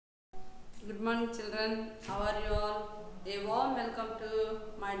Good morning children, how are you all? A warm welcome to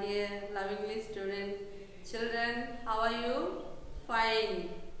my dear lovingly student. Children, how are you? Fine.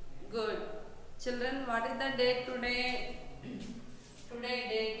 Good. Children, what is the date today? Today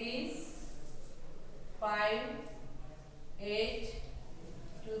date is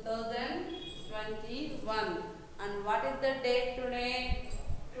 5/8/2021. And what is the date today?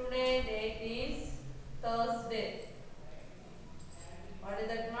 Today date is Thursday. What is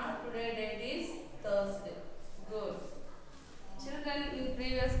that, ma? Today date is Thursday. Good. Children, in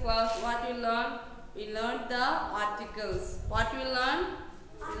previous class, what we learned? We learned the articles. What we learned?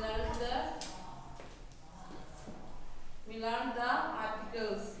 We learned the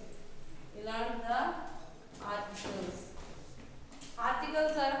articles.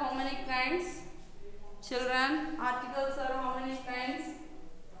 Articles are how many kinds? Children, articles are how many kinds?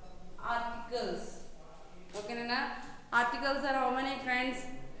 Articles. Okay, Nana? Articles are how many kinds?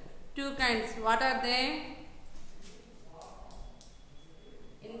 Two kinds. What are they?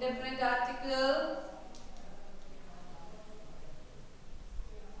 Indefinite article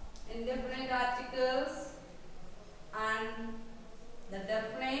articles and the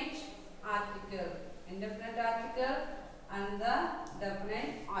definite article. Indefinite article and the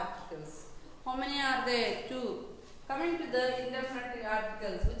definite articles. How many are there? Two. Coming to the indefinite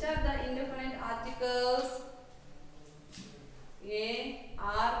articles. Which are the indefinite articles? A,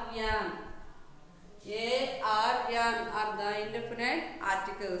 R, N. A, R, N are the indefinite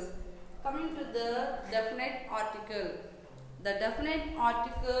articles. Coming to the definite article. The definite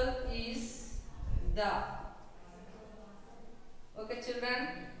article is the. Okay, children.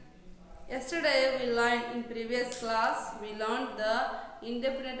 Yesterday we learned in previous class, we learned the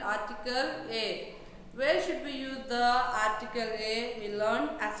indefinite article A. Where should we use the article A? We learned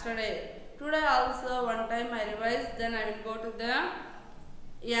yesterday. Today also one time I revised, then I will go to the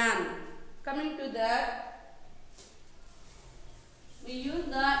N. Coming to that, we use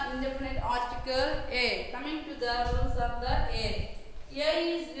the indefinite article A. Coming to the rules of the A. A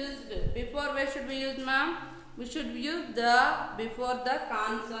is used before. Where should we use, ma'am? We should use the before the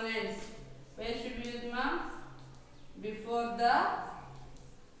consonants. Where should we use, ma'am? Before the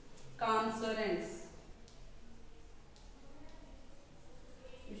consonants.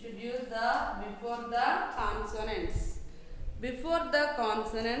 We should use the before the consonants. Before the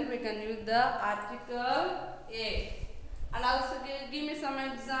consonant, we can use the article A. And also give me some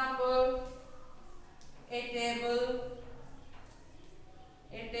example. A table,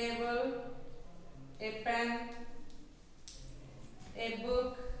 a pen, a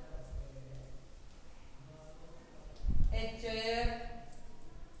book, a chair,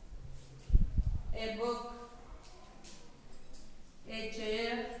 a book, a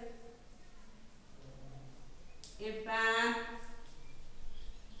chair, a pen,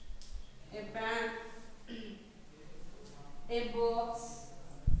 a box,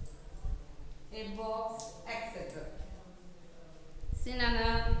 etc.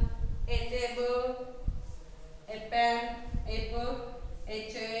 Synonym: a table, a pen, a book, a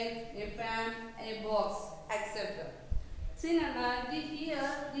chair, a pen, a box, etc. Synonym: here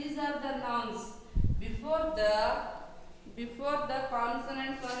these are the nouns. Before the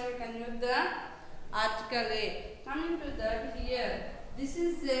consonants only we can use the article A. Coming to that, here this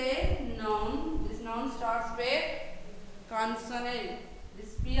is a noun. This noun starts with consonant.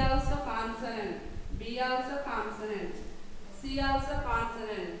 This P also consonant, B also consonant, C also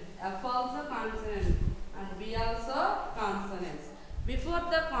consonant, F also consonant, and B also consonants. Before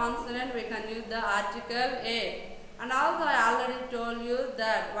the consonant we can use the article A. And also I already told you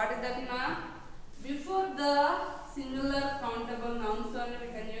that, what is that, ma'am? Before the singular countable nouns only we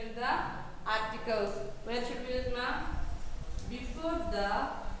can use the articles. Where should we use, ma'am? Before the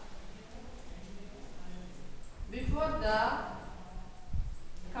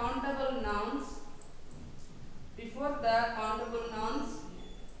countable nouns. Before the countable nouns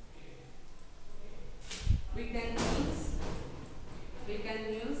we can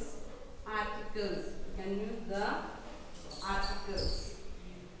use articles. We can use the articles.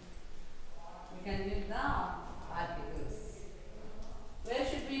 Where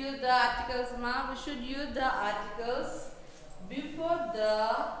should we use the articles, ma'am? We should use the articles before the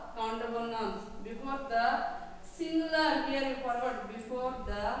countable nouns. Before the singular, here we forward. Before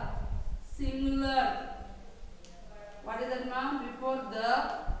the singular. What is that, ma'am? Before the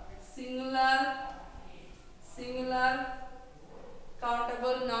singular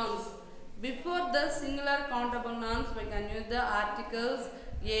countable nouns. Before the singular countable nouns, we can use the articles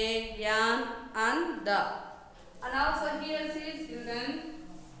A, N, and the. And also here see, children,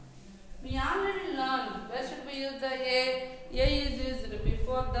 we already learned where should we use the A. A is used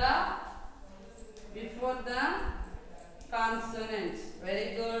before the before the consonants.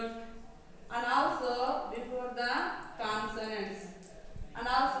 Very good. And also before the consonants. And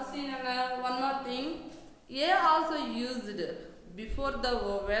also see one more thing. A also used before the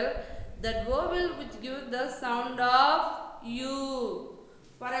vowel. That vowel which gives the sound of U.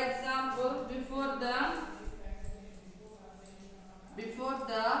 For example, before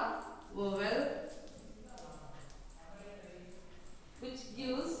the vowel which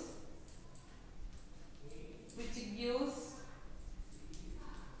gives U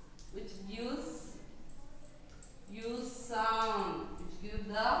sound, which gives the U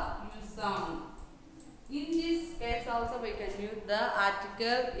sound. In this case also we can use the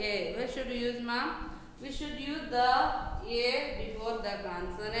article A. Where should we use, ma'am? We should use the A before the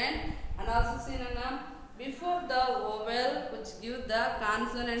consonant, and also see before the vowel which gives the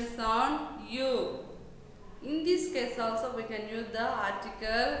consonant sound U. In this case also we can use the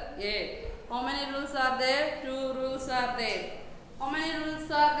article A. How many rules are there? 2 rules are there. How many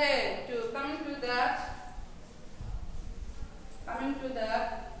rules are there? 2. Coming to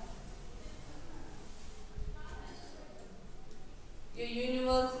that, a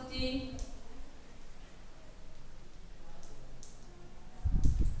university,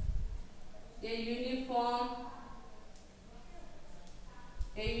 a uniform,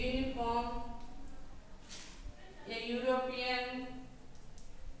 a European,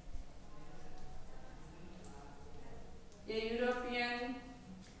 a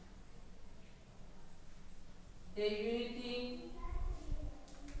unity,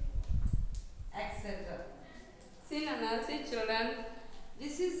 etc. See children,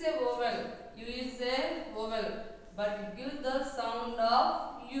 this is a vowel. U is a vowel, but it gives the sound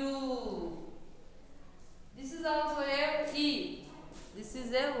of U. This is also a E. This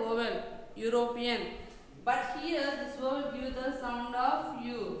is a vowel, European. But here this vowel gives the sound of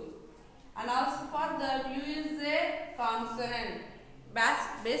U. And also for that, U is a consonant.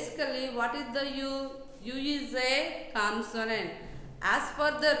 Basically, what is the U? U is a consonant. As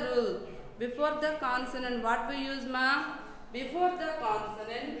per the rule, before the consonant, what we use, ma'am? Before the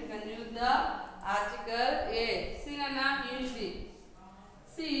consonant, we can use the article A. See, Nana, unity.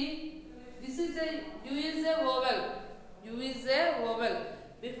 See, this is a U is a vowel. U is a vowel.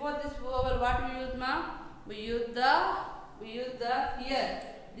 Before this vowel, what we use, ma'am? We use the here.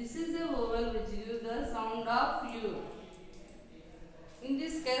 This is a vowel which gives the sound of U. In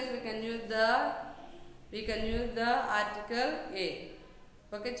this case, we can use the article A.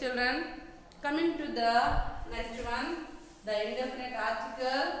 Okay, children. Coming to the next one, the indefinite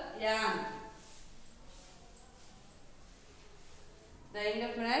article yan. The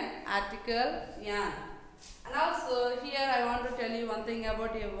indefinite article yan. And also here I want to tell you one thing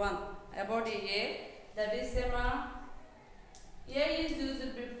about A. That is A is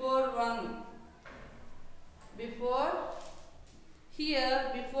used before one. Before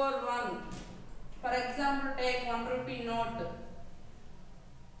one. For example, take 1 rupee note.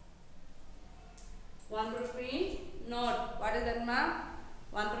 1 rupee note. What is that, ma'am?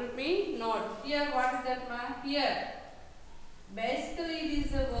 1 rupee note. Here, what is that, ma'am? Here. Basically, it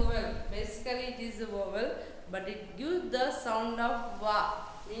is a vowel. But it gives the sound of va.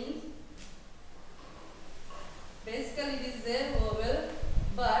 Means, basically it is a vowel,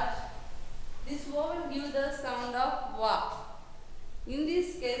 but this vowel gives the sound of va. In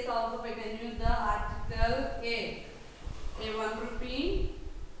this case also we can use the article A. A 1 rupee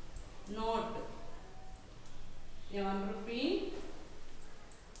note. A 1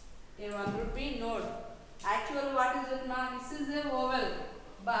 rupee note. Actually, what is it, ma'am? This is a vowel,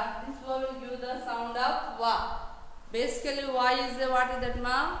 but this vowel gives the sound of va. Basically, va is a, what is that,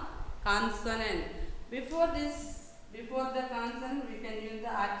 ma'am? Consonant. Before the consonant, we can use the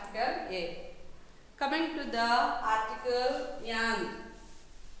article A. Coming to the article yan.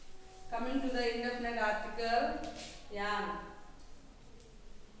 Coming to the indefinite article yan.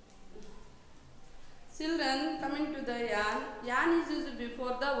 Children, coming to the yan. Yan is used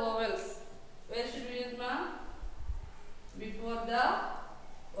before the vowels. Where should we use, ma'am? Before the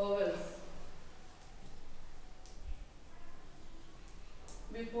vowels.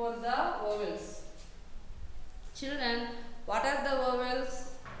 Before the vowels. Children, what are the vowels?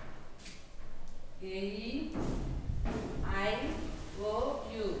 A, E, I, O,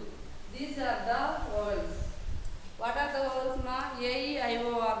 U. These are the vowels. What are the vowels, ma? A, E, I,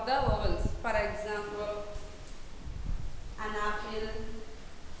 O are the vowels. For example, an apple,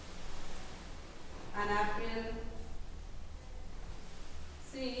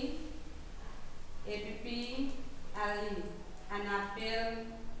 C, A-P-P, L-E, an apple,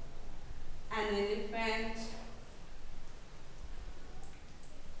 an elephant,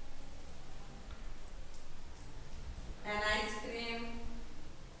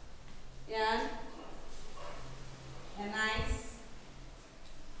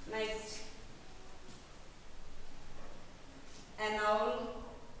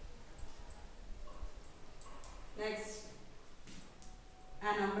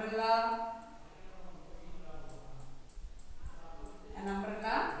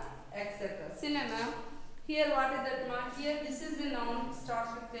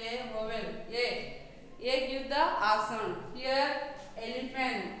 starts with a vowel. A give the A sound. Here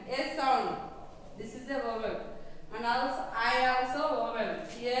elephant, A sound. This is a vowel. And also I also vowel.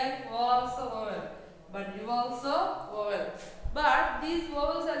 Here O also vowel. But U also vowel. But these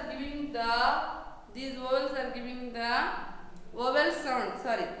vowels are giving the vowel sound.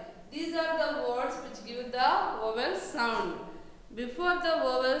 Sorry. These are the words which give the vowel sound. Before the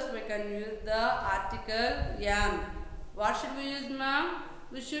vowels we can use the article yan. What should we use, ma'am?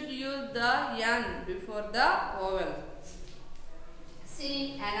 We should use the yan before the vowel.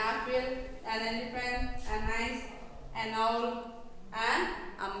 See, an apple, an elephant, an ice, an owl, an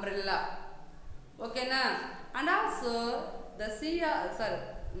umbrella. Okay, na? And also the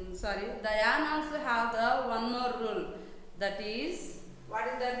the yan also have the one more rule. That is, what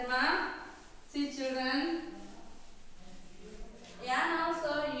is that, ma'am? See, children, yan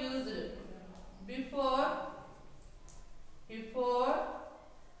also used before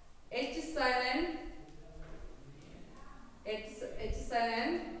H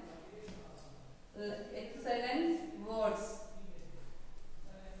silent words.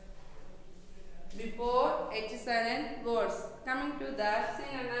 Before H silent words. Coming to that, see,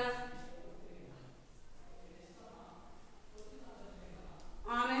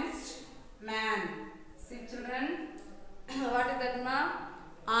 honest man. See, children, what is that, ma'am?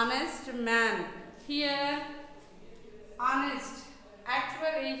 Honest man. Here, honest.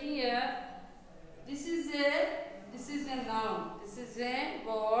 Actually, here, this is a noun. This is a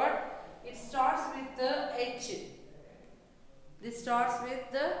word. It starts with the H. This starts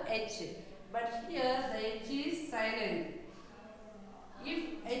with the H. But here the H is silent. If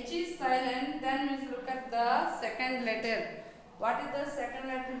H is silent, then we look at the second letter. What is the second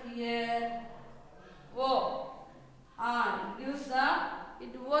letter here? O. It gives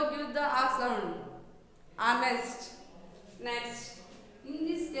the A sound. Honest. Next. In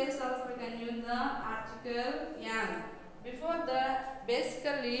this case also we can use the article yan. Before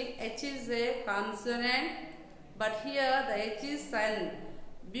basically H is a consonant, but here the H is silent.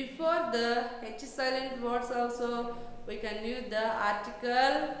 Before the H silent words also we can use the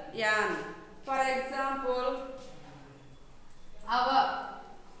article yan. For example, our.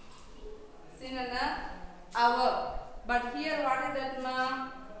 See, our. But here what is that,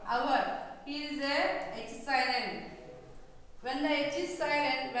 ma'am? Our. Here is a H silent. When the H is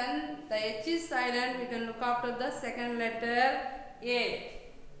silent, we can look after the second letter A.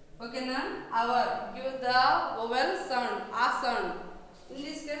 Okay, na? Our. Give the vowel sound, A sound. In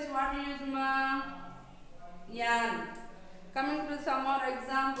this case, what we use, ma'am? Yan. Coming to some more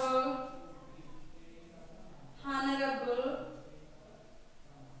example. Honorable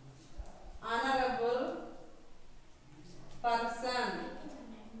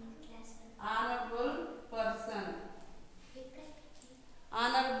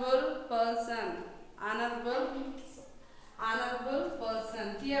person. Honorable person.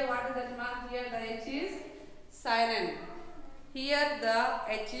 Here what is that, ma'am? Here the H is silent. Here the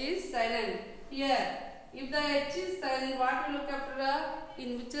H is silent. Here, if the H is silent, what we look after?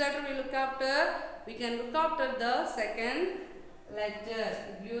 In which letter we look after? We can look after the second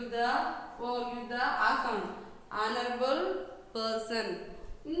letter. Give the A sound. Honorable person.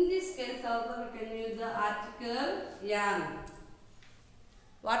 In this case also we can use the article yan.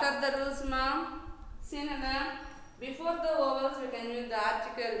 What are the rules, ma'am? See, before the vowels we can use the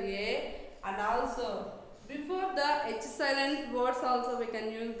article A, and also before the H silent words also we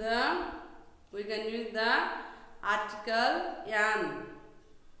can use the article yan.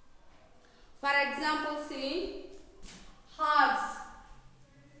 For example, see, horse.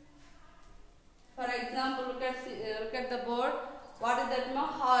 For example, look at the board. What is that, ma'am?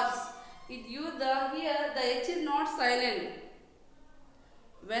 Horse. Here the H is not silent.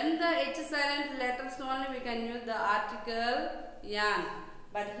 When the H silent letters only we can use the article yan.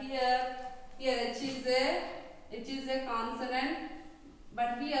 But here H is a consonant,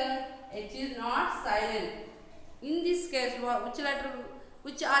 but here H is not silent. In this case,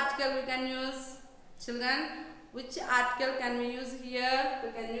 which article we can use, children? Which article can we use here?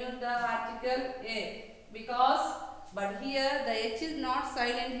 We can use the article A, but here the H is not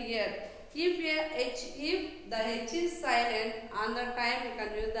silent here. If the H is silent, on the time we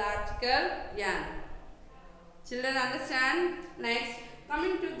can use the article yan. Children, understand? Next,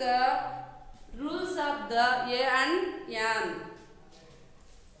 coming to the rules of the A and yan.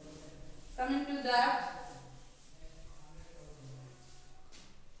 Coming to that,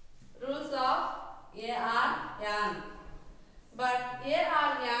 rules of A or yan. But A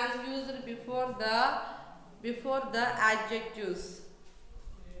or yan used before the adjectives.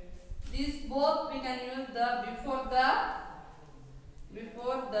 These both we can use the before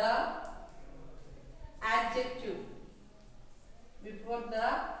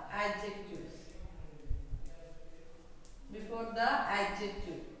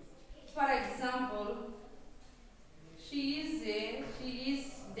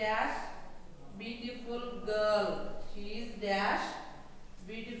dash beautiful girl. She is dash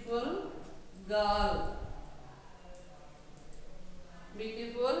beautiful girl.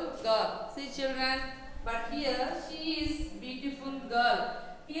 Beautiful girl. See children, but here she is beautiful girl.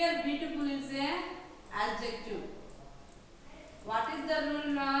 Here beautiful is a adjective. What is the rule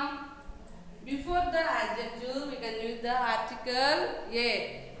now? Before the adjective we can use the article a.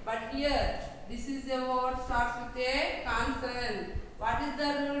 But here this is a word starts with a consonant. What is the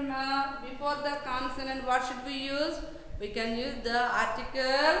rule now? Before the consonant what should we use? We can use the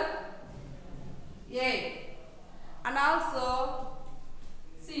article a. And also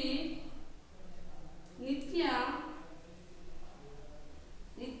see Nitya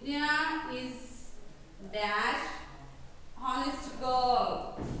is dash honest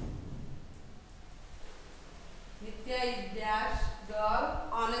girl. Nitya is dash girl,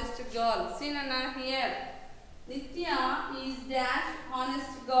 honest girl. See Nana here. Nitya is dash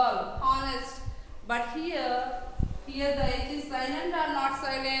honest girl, honest. But here the H is silent or not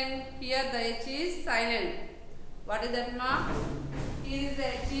silent? Here the H is silent. What is that ma? Here is the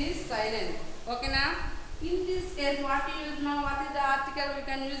H is silent. Okay na? In this case what you use now? What is the article we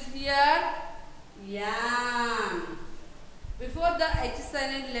can use here? Yan. Before the H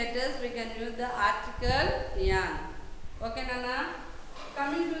silent letters we can use the article yan. Okay Nana?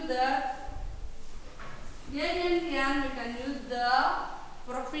 Coming to the A and yan we can use the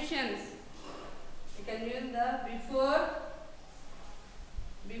professions. We can use the before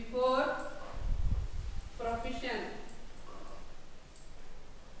profession.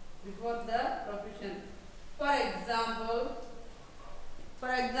 Before the profession. For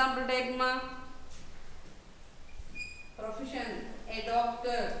example take ma profession, a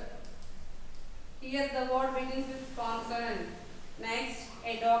doctor. Here the word begins with consonant. Next,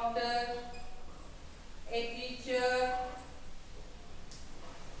 a doctor, a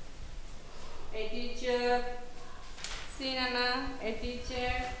teacher, see Nana, a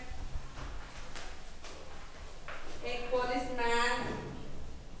teacher, a policeman,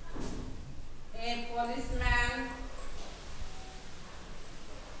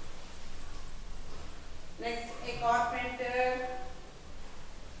 next a carpenter,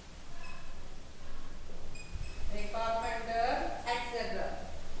 etc.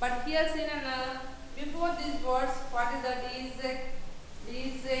 But here see Nana, before these words what is that? D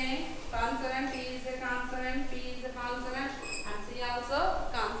is a consonant, T is a consonant, P is a consonant and C also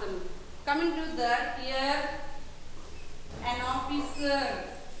consonant. Coming to that, here an officer,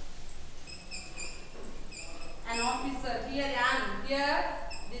 here an, here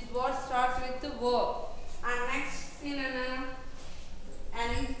this word starts with O. And next see Nana, an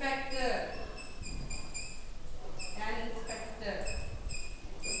inspector.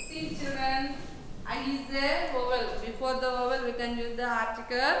 See children, I is a vowel. Before the vowel we can use the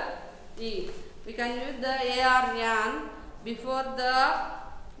article E. We can use the A or yan. Before the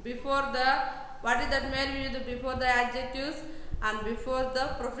what is that where we use the before the adjectives, and before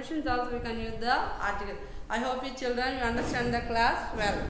the professions also we can use the article. I hope you children you understand the class well.